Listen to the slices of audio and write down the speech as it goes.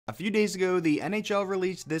few days ago, the NHL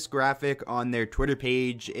released this graphic on their Twitter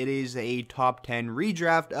page. It is a top 10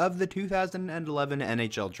 redraft of the 2011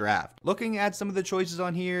 NHL Draft. Looking at some of the choices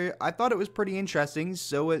on here, I thought it was pretty interesting,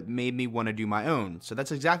 so it made me want to do my own. So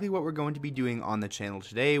that's exactly what we're going to be doing on the channel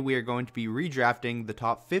today. We are going to be redrafting the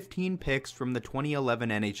top 15 picks from the 2011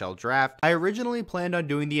 NHL Draft. I originally planned on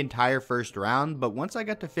doing the entire first round, but once I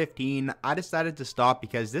got to 15, I decided to stop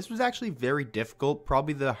because this was actually very difficult,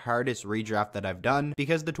 probably the hardest redraft that I've done,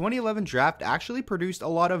 because the 2011 draft actually produced a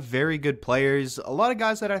lot of very good players, a lot of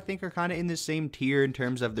guys that I think are kind of in the same tier in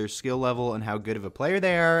terms of their skill level and how good of a player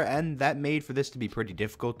they are, and that made for this to be pretty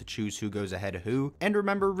difficult to choose who goes ahead of who. And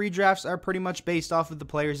remember, redrafts are pretty much based off of the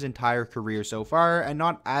player's entire career so far, and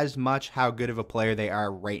not as much how good of a player they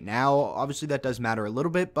are right now. Obviously that does matter a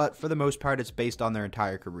little bit, but for the most part it's based on their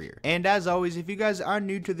entire career. And as always, if you guys are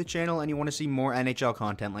new to the channel and you want to see more NHL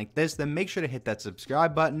content like this, then make sure to hit that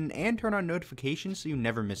subscribe button and turn on notifications so you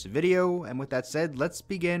never miss a video. And with that said, let's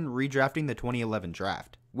begin redrafting the 2011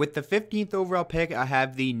 draft. With the 15th overall pick, I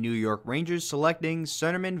have the New York Rangers selecting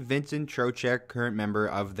centerman Vincent Trocheck, current member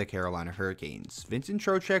of the Carolina Hurricanes. Vincent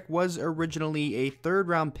Trocheck was originally a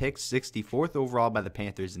third-round pick, 64th overall by the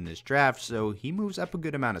Panthers in this draft, so he moves up a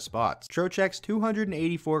good amount of spots. Trocheck's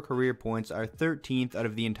 284 career points are 13th out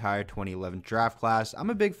of the entire 2011 draft class. I'm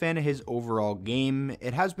a big fan of his overall game.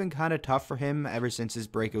 It has been kind of tough for him ever since his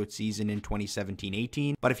breakout season in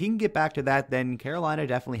 2017-18, but if he can get back to that, then Carolina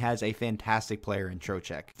definitely has a fantastic player in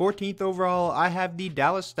Trocheck. 14th overall, I have the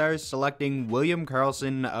Dallas Stars selecting William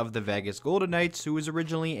Karlsson of the Vegas Golden Knights, who was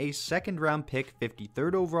originally a second-round pick,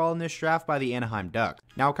 53rd overall in this draft by the Anaheim Ducks.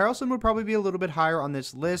 Now, Karlsson would probably be a little bit higher on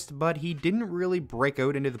this list, but he didn't really break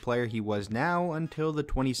out into the player he was now until the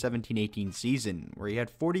 2017-18 season, where he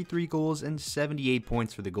had 43 goals and 78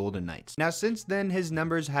 points for the Golden Knights. Now, since then, his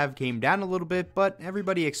numbers have came down a little bit, but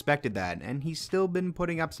everybody expected that, and he's still been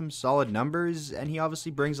putting up some solid numbers, and he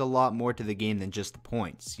obviously brings a lot more to the game than just the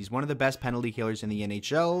points. He's one of the best penalty killers in the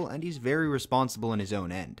NHL, and he's very responsible in his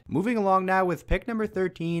own end. Moving along now with pick number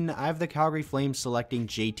 13, I have the Calgary Flames selecting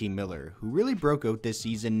JT Miller, who really broke out this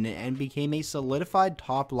season and became a solidified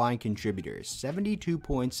top-line contributor, 72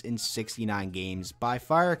 points in 69 games, by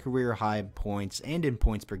far a career high in points and in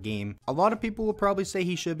points per game. A lot of people will probably say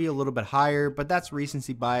he should be a little bit higher, but that's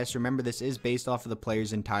recency bias. Remember, this is based off of the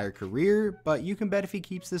player's entire career, but you can bet if he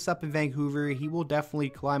keeps this up in Vancouver, he will definitely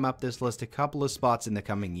climb up this list a couple of spots in the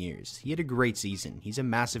coming years. He had a great season. He's a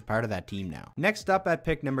massive part of that team now. Next up at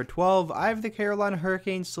pick number 12, I have the Carolina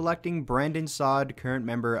Hurricanes selecting Brandon Saad, current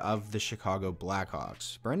member of the Chicago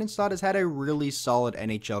Blackhawks. Brandon Saad has had a really solid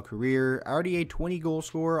NHL career, already a 20-goal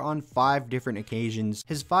scorer on 5 different occasions.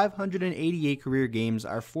 His 588 career games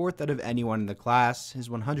are 4th out of anyone in the class. His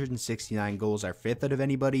 169 goals are 5th out of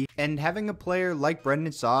anybody. And having a player like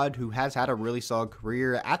Brandon Saad, who has had a really solid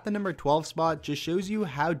career, at the number 12 spot just shows you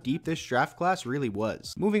how deep this draft class really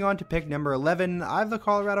was. Moving on to pick number 11, I have the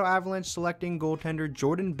Colorado Avalanche selecting goaltender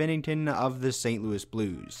Jordan Binnington of the St. Louis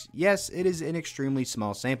Blues. Yes, it is an extremely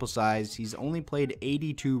small sample size. He's only played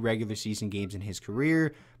 82 regular season games in his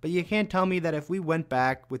career, but you can't tell me that if we went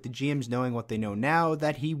back with the GMs knowing what they know now,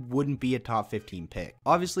 that he wouldn't be a top 15 pick.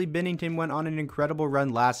 Obviously, Binnington went on an incredible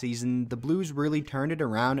run last season. The Blues really turned it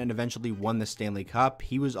around and eventually won the Stanley Cup.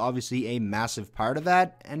 He was obviously a massive part of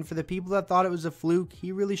that, and for the people that thought it was a fluke,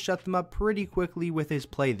 he really shut them up pretty quickly with his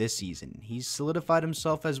play this season. He's solidified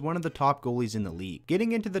himself as one of the top goalies in the league.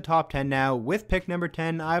 Getting into the top 10 now, with pick number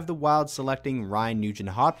 10, I have the Wild selecting Ryan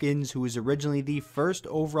Nugent-Hopkins, who was originally the first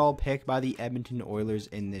overall pick by the Edmonton Oilers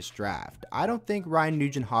in this draft. I don't think Ryan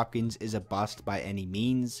Nugent-Hopkins is a bust by any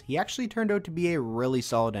means. He actually turned out to be a really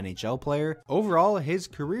solid NHL player. Overall, his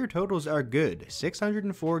career totals are good.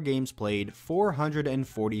 604 games played,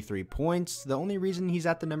 443 points. The only reason he's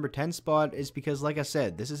at the number 10 spot is because, like I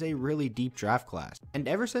said, this is a really deep draft class. And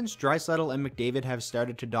ever since Draisaitl and McDavid have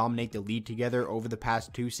started to dominate the league together over the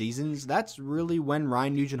past 2 seasons, that's really when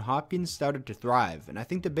Ryan Nugent-Hopkins started to thrive. And I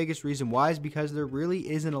think the biggest reason why is because there really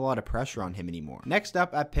isn't a lot of pressure on him anymore. Next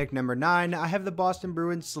up at pick number 9, I have the Boston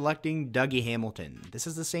Bruins selecting Dougie Hamilton. This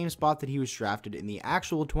is the same spot that he was drafted in the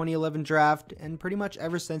actual 2011 draft, and pretty much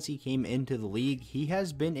ever since he came into the league, he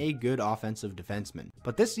has been a good offensive defenseman.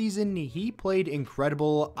 But this season, he played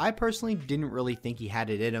incredible. I personally didn't really think he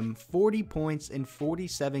had it in him. 40 points in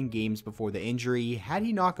 47 games before the injury. Had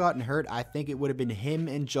he not gotten hurt, I think it would have been him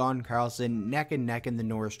and John Carlson neck and neck in the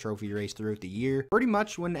Norris Trophy race throughout the year. Pretty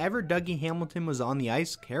much whenever Dougie Hamilton was on the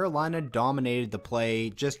ice, Carolina dominated the play.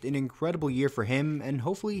 Just an incredible year for him, and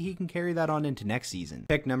hopefully he can carry that on into next season.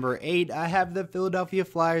 Pick number 8, I have the Philadelphia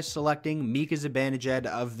Flyers selecting Mika Zibanejad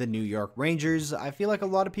of the New York Rangers. I feel like a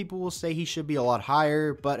lot of people will say he should be a lot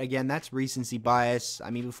higher, but again, that's recency bias. I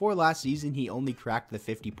mean, before last season, he only cracked the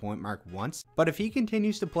 50-point mark once, but if he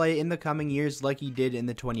continues to play in the coming years like he did in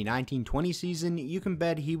the 2019-20 season, you can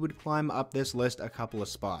bet he would climb up this list a couple of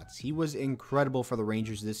spots. He was incredible for the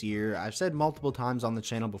Rangers this year. I've said multiple times on the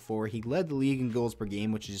channel before, he led the league in goals per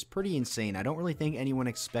game, which is pretty insane. I don't really think anyone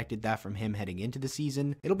expected that from him heading into the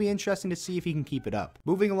season. It'll be interesting to see if he can keep it up.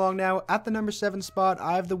 Moving along now, at the number 7 spot,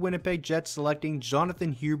 I have the Winnipeg Jets selecting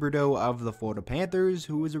Jonathan Huberdeau of the Florida Panthers,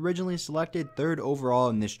 who was originally selected 3rd overall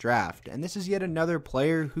in this draft. And this is yet another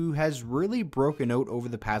player who has really broken out over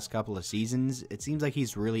the past couple of seasons. It seems like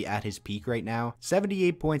he's really at his peak right now.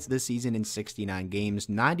 78 points this season in 69 games,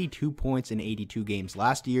 92 points in 82 games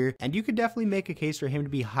last year, and you could definitely make a case for him to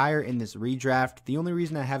be higher in this redraft. The only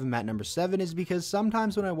reason I have him at number 7 is because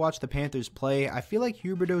sometimes when I watch the Panthers play, I feel like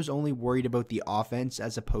Huberdeau's only worried about the offense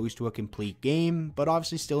as opposed to a complete game, but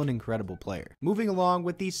obviously still an incredible player. Moving along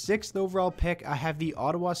with the 6th overall pick, I have the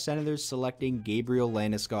Ottawa Senators selecting Gabriel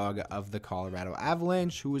Landeskog of the Colorado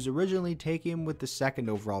Avalanche, who was originally taken with the 2nd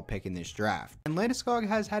overall pick in this draft. And Landeskog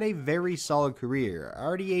has had a very solid career,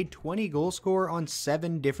 already a 20 goal scorer on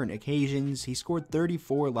 7 different occasions. He scored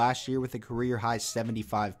 34 last year with a career high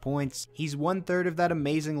 75 points. He's 1/3 of that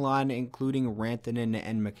amazing line, including Rantanen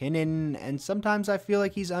and McKinnon, and sometimes I feel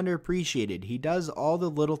like he's underappreciated. He does all the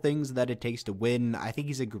little things that it takes to win. I think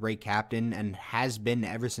he's a great captain and has been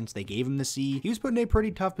ever since they gave him the C. He was put in a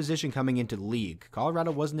pretty tough position coming into the league.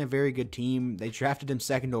 Colorado wasn't a very good team. They drafted him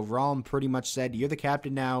 2nd overall and pretty much said, you're the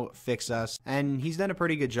captain now, fix us. And he's done a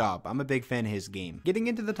pretty good job. I'm a big fan of his game. Getting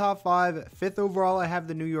into the top 5, 5th overall, I have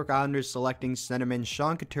the New York Islanders selecting centerman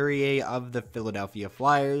Sean Couturier of the Philadelphia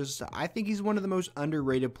Flyers. I think he's one of the most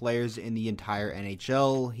underrated players in the entire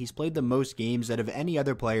NHL. He's played the most games out of any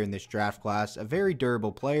other player in this draft class, a very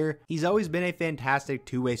durable player. He's always been a fantastic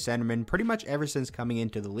two-way centerman pretty much ever since coming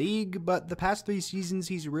into the league, but the past 3 seasons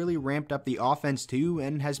he's really ramped up the offense too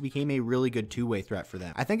and has become a really good two-way threat for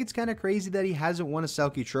them. I think it's kind of crazy that he hasn't won a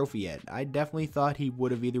Selke trophy yet. I definitely thought he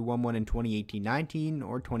would have either won one in 2018-19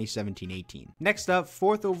 or 2017-18. Next up,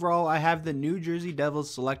 4th overall, I have the New Jersey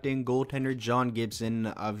Devils selecting goaltender John Gibson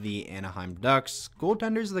of the Anaheim Ducks.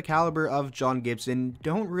 Goaltenders of the caliber of John Gibson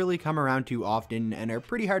don't really come around too often and are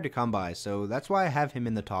pretty hard to come by, so that's why I have him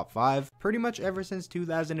in the top 5. Pretty much ever since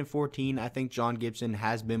 2014, I think John Gibson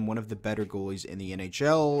has been one of the better goalies in the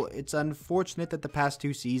NHL. It's unfortunate that the past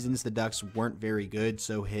 2 seasons the Ducks weren't very good,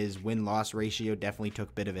 so his win-loss ratio definitely took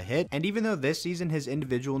a bit of a hit. And even though this season his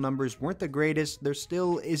individual numbers weren't the greatest, there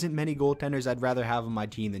still isn't many goaltenders I'd rather have on my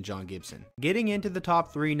team than John Gibson. Getting into the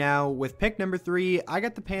top 3 now, with pick number 3, I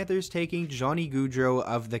got the Panthers taking Johnny Gaudreau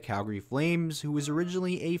of the Calgary Flames, who was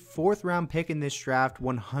originally a 4th round pick in this draft,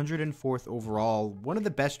 104th overall, one of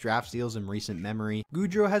the best draft steals in recent memory.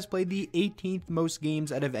 Gaudreau has played the 18th most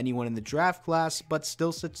games out of anyone in the draft class, but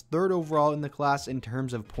still sits 3rd overall in the class in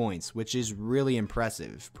terms of points, which is really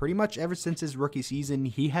impressive. Pretty much ever since his rookie season,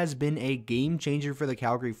 he has been a game changer for the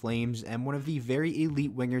Calgary Flames and one of the very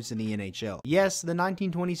elite wingers in the NHL. Yes, the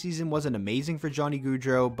 1920 season wasn't amazing for Johnny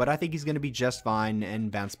Gaudreau, but I think he's going to be just fine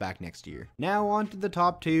and bounce back next year. Now on to the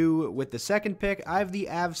top 2. With the 2nd pick, I have the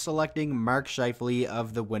Avs selecting Mark Scheifele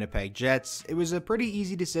of the Winnipeg Jets. It was a pretty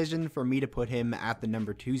easy decision for me to put him at the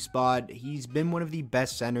number 2 spot. He's been one of the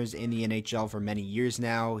best centers in the NHL for many years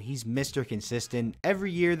now. He's Mr. Consistent.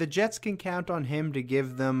 Every year, the Jets can count on him to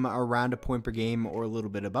give them around a point per game or a little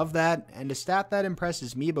bit above that, and a stat that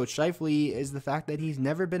impresses me about Scheifele is the fact that he's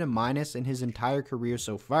never been a minus in his entire career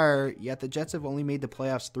so far, yet the Jets have only made the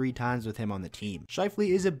playoffs 3 times with him on the team. Scheifele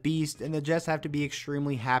is a beast, and the Jets have to be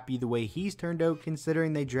extremely happy the way he's turned out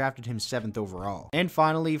considering they drafted him 7th overall. And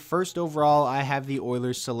finally, 1st overall, I have the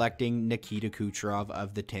Oilers selecting Nikita Kucherov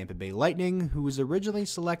of the Tampa Bay Lightning, who was originally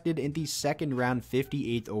selected in the 2nd round,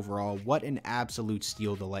 58th overall. What an absolute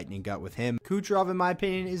steal the Lightning got with him. Kucherov, in my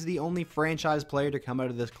opinion, is the only franchise player to come out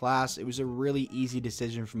of this class. It was a really easy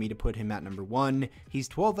decision for me to put him at number 1. He's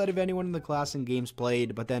 12th out of anyone in the class in games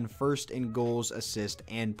played, but then 1st in goals, assists,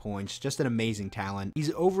 and points. Just an amazing talent.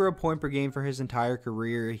 He's over a point per game for his entire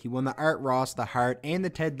career. He won the Art Ross, the Hart, and the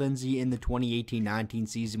Ted Lindsay in the 2018-19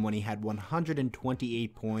 season when he had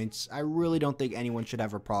 128 points. I really don't think anyone should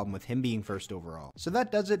have a problem with him being 1st overall. So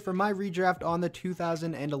that does it for my redraft on the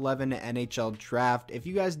 2011 NHL Draft. If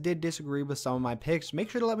you guys did disagree with some of my picks, make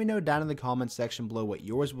sure to let me me know down in the comments section below what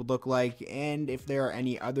yours would look like, and if there are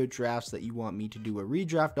any other drafts that you want me to do a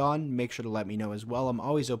redraft on, make sure to let me know as well. I'm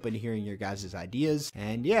always open to hearing your guys' ideas.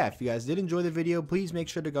 And yeah, if you guys did enjoy the video, please make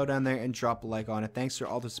sure to go down there and drop a like on it. Thanks for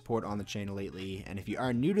all the support on the channel lately. And if you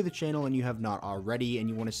are new to the channel and you have not already and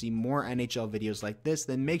you want to see more NHL videos like this,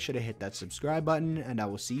 then make sure to hit that subscribe button, and I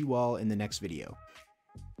will see you all in the next video.